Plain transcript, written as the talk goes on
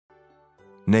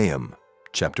Nahum,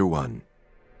 chapter 1.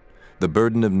 The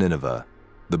burden of Nineveh,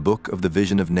 the book of the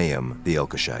vision of Nahum the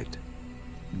Elkoshite.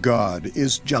 God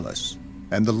is jealous,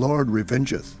 and the Lord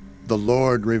revengeth. The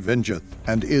Lord revengeth,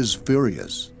 and is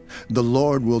furious. The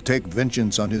Lord will take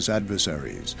vengeance on his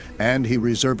adversaries, and he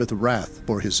reserveth wrath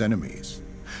for his enemies.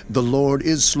 The Lord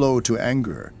is slow to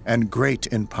anger, and great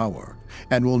in power,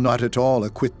 and will not at all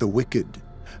acquit the wicked.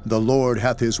 The Lord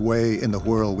hath his way in the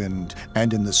whirlwind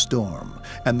and in the storm,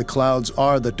 and the clouds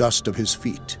are the dust of his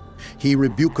feet. He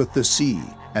rebuketh the sea,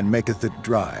 and maketh it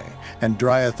dry, and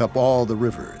drieth up all the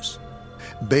rivers.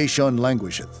 Bashan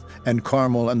languisheth, and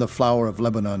Carmel and the flower of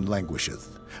Lebanon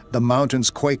languisheth. The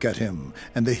mountains quake at him,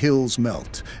 and the hills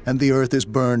melt, and the earth is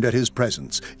burned at his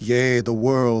presence, yea, the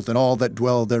world and all that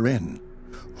dwell therein.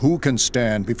 Who can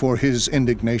stand before his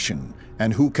indignation,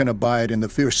 and who can abide in the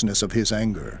fierceness of his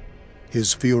anger?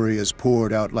 His fury is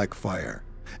poured out like fire,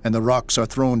 and the rocks are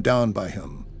thrown down by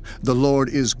him. The Lord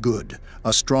is good,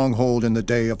 a stronghold in the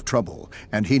day of trouble,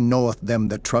 and he knoweth them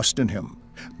that trust in him.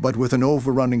 But with an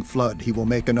overrunning flood he will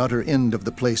make an utter end of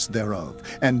the place thereof,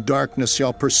 and darkness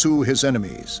shall pursue his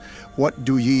enemies. What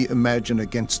do ye imagine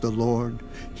against the Lord?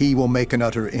 He will make an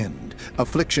utter end.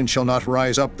 Affliction shall not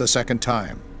rise up the second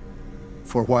time.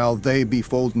 For while they be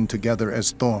folden together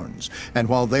as thorns, and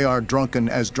while they are drunken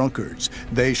as drunkards,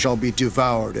 they shall be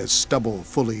devoured as stubble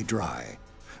fully dry.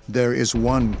 There is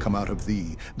one come out of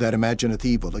thee that imagineth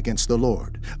evil against the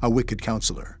Lord, a wicked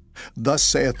counselor. Thus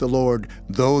saith the Lord,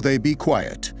 though they be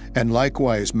quiet, and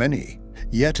likewise many,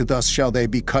 yet thus shall they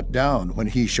be cut down when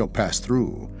he shall pass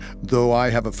through. Though I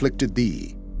have afflicted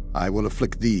thee, I will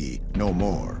afflict thee no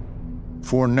more.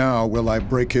 For now will I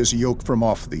break his yoke from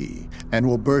off thee, and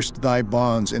will burst thy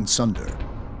bonds in sunder.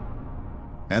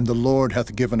 And the Lord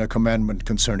hath given a commandment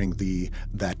concerning thee,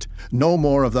 that no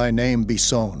more of thy name be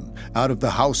sown. Out of the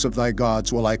house of thy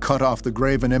gods will I cut off the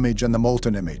graven image and the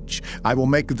molten image. I will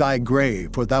make thy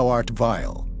grave, for thou art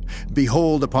vile.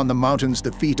 Behold upon the mountains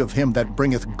the feet of him that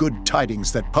bringeth good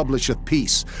tidings, that publisheth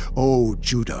peace. O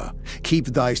Judah, keep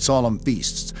thy solemn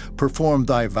feasts, perform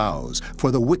thy vows,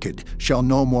 for the wicked shall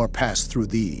no more pass through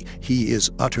thee. He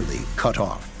is utterly cut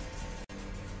off.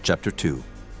 Chapter 2.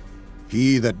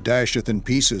 He that dasheth in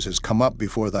pieces is come up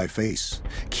before thy face.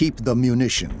 Keep the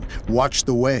munition, watch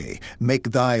the way,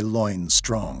 make thy loins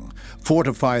strong.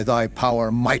 Fortify thy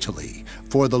power mightily,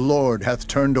 for the Lord hath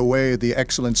turned away the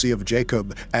excellency of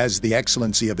Jacob as the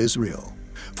excellency of Israel.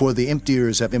 For the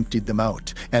emptiers have emptied them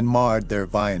out, and marred their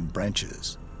vine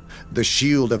branches. The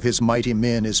shield of his mighty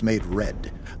men is made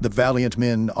red. The valiant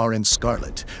men are in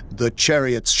scarlet. The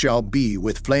chariots shall be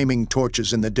with flaming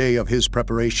torches in the day of his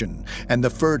preparation, and the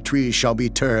fir trees shall be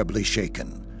terribly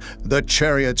shaken. The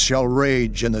chariots shall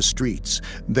rage in the streets.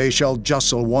 They shall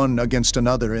justle one against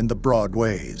another in the broad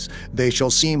ways. They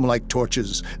shall seem like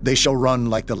torches. They shall run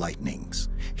like the lightnings.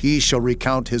 He shall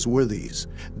recount his worthies.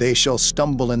 They shall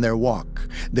stumble in their walk.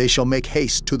 They shall make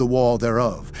haste to the wall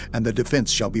thereof, and the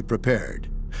defense shall be prepared.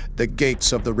 The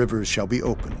gates of the rivers shall be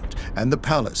opened, and the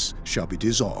palace shall be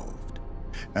dissolved.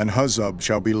 And Huzzab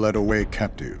shall be led away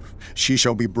captive. She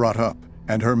shall be brought up,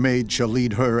 and her maid shall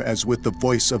lead her as with the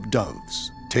voice of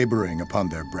doves, tabering upon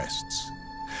their breasts.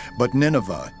 But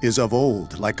Nineveh is of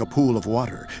old like a pool of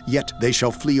water, yet they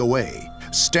shall flee away.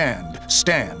 Stand,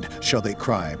 stand, shall they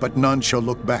cry, but none shall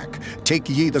look back. Take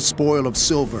ye the spoil of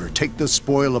silver, take the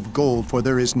spoil of gold, for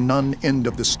there is none end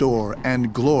of the store,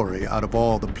 and glory out of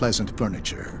all the pleasant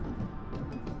furniture.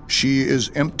 She is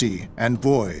empty, and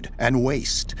void, and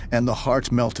waste, and the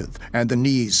heart melteth, and the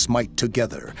knees smite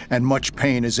together, and much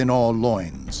pain is in all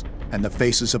loins. And the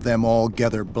faces of them all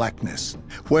gather blackness.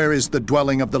 Where is the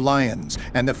dwelling of the lions,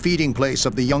 and the feeding place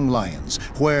of the young lions?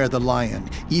 Where the lion,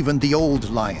 even the old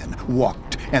lion,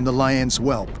 walked, and the lion's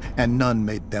whelp, and none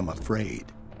made them afraid.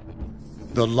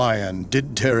 The lion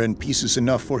did tear in pieces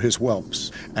enough for his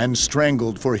whelps, and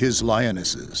strangled for his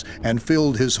lionesses, and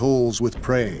filled his holes with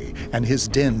prey, and his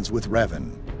dens with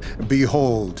ravin.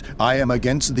 Behold, I am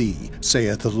against thee,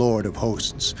 saith the Lord of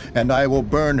hosts, and I will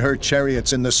burn her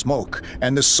chariots in the smoke,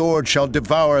 and the sword shall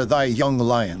devour thy young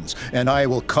lions, and I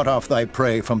will cut off thy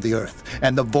prey from the earth,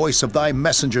 and the voice of thy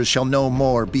messengers shall no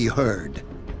more be heard.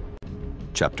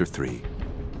 Chapter 3.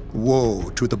 Woe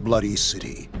to the bloody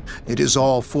city! It is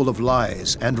all full of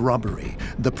lies and robbery.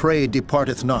 The prey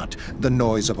departeth not, the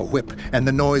noise of a whip, and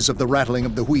the noise of the rattling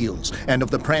of the wheels, and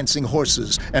of the prancing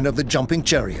horses, and of the jumping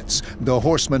chariots. The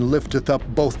horseman lifteth up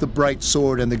both the bright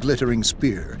sword and the glittering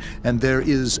spear, and there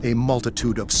is a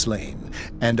multitude of slain,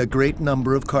 and a great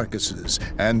number of carcasses,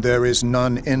 and there is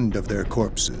none end of their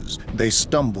corpses. They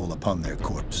stumble upon their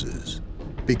corpses.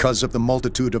 because of the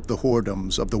multitude of the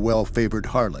whoredoms of the well-favored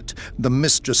harlot, the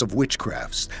mistress of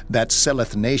witchcrafts, that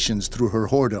selleth nations through her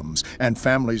whoredoms, and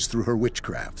families through her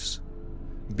witchcrafts.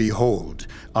 Behold,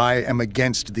 I am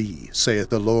against thee, saith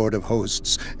the Lord of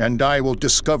hosts, and I will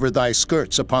discover thy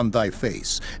skirts upon thy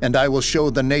face, and I will show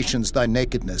the nations thy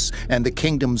nakedness, and the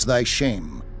kingdoms thy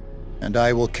shame. And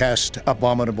I will cast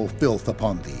abominable filth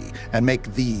upon thee, and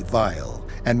make thee vile,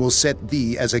 and will set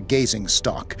thee as a gazing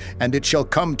stock. And it shall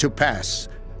come to pass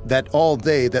that all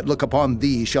they that look upon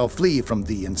thee shall flee from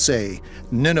thee, and say,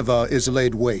 Nineveh is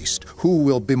laid waste, who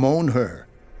will bemoan her?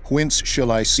 Whence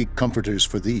shall I seek comforters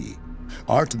for thee?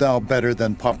 Art thou better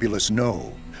than populous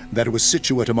No, that was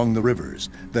situate among the rivers,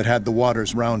 that had the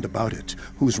waters round about it,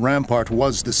 whose rampart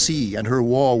was the sea, and her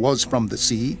wall was from the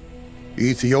sea?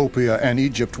 Ethiopia and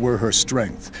Egypt were her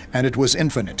strength, and it was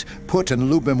infinite. Put and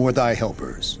Lubim were thy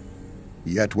helpers.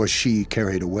 Yet was she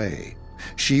carried away.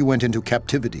 She went into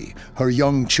captivity. Her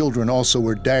young children also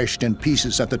were dashed in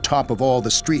pieces at the top of all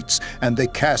the streets, and they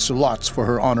cast lots for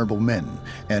her honorable men,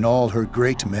 and all her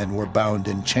great men were bound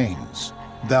in chains.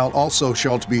 Thou also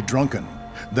shalt be drunken,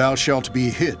 thou shalt be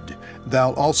hid,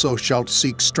 thou also shalt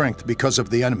seek strength because of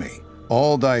the enemy.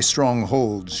 All thy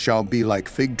strongholds shall be like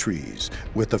fig trees,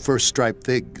 with the first striped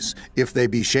figs. If they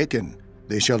be shaken,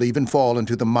 they shall even fall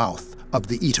into the mouth of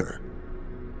the eater.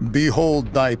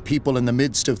 Behold, thy people in the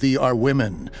midst of thee are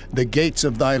women. The gates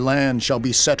of thy land shall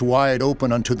be set wide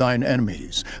open unto thine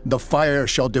enemies. The fire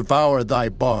shall devour thy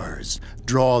bars.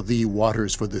 Draw thee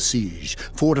waters for the siege.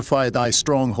 Fortify thy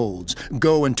strongholds.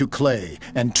 Go into clay,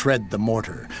 and tread the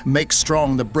mortar. Make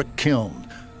strong the brick kiln.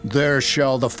 There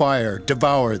shall the fire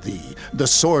devour thee. The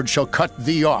sword shall cut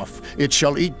thee off. It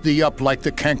shall eat thee up like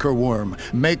the cankerworm.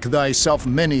 Make thyself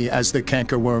many as the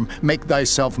cankerworm. Make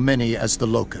thyself many as the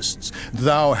locusts.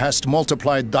 Thou hast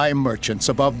multiplied thy merchants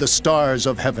above the stars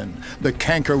of heaven. The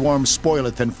cankerworm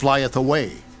spoileth and flieth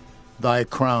away. Thy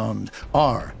crowned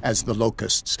are as the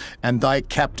locusts, and thy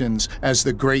captains as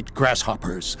the great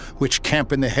grasshoppers, which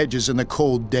camp in the hedges in the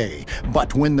cold day.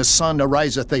 But when the sun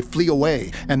ariseth, they flee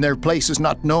away, and their place is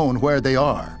not known where they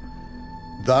are.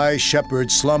 Thy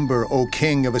shepherds slumber, O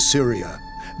king of Assyria.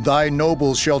 Thy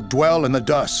nobles shall dwell in the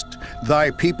dust.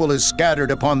 Thy people is scattered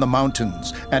upon the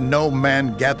mountains, and no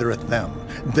man gathereth them.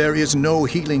 There is no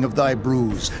healing of thy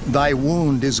bruise. Thy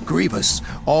wound is grievous.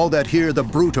 All that hear the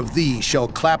bruit of thee shall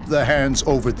clap the hands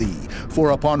over thee.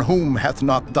 For upon whom hath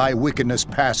not thy wickedness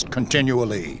passed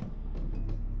continually?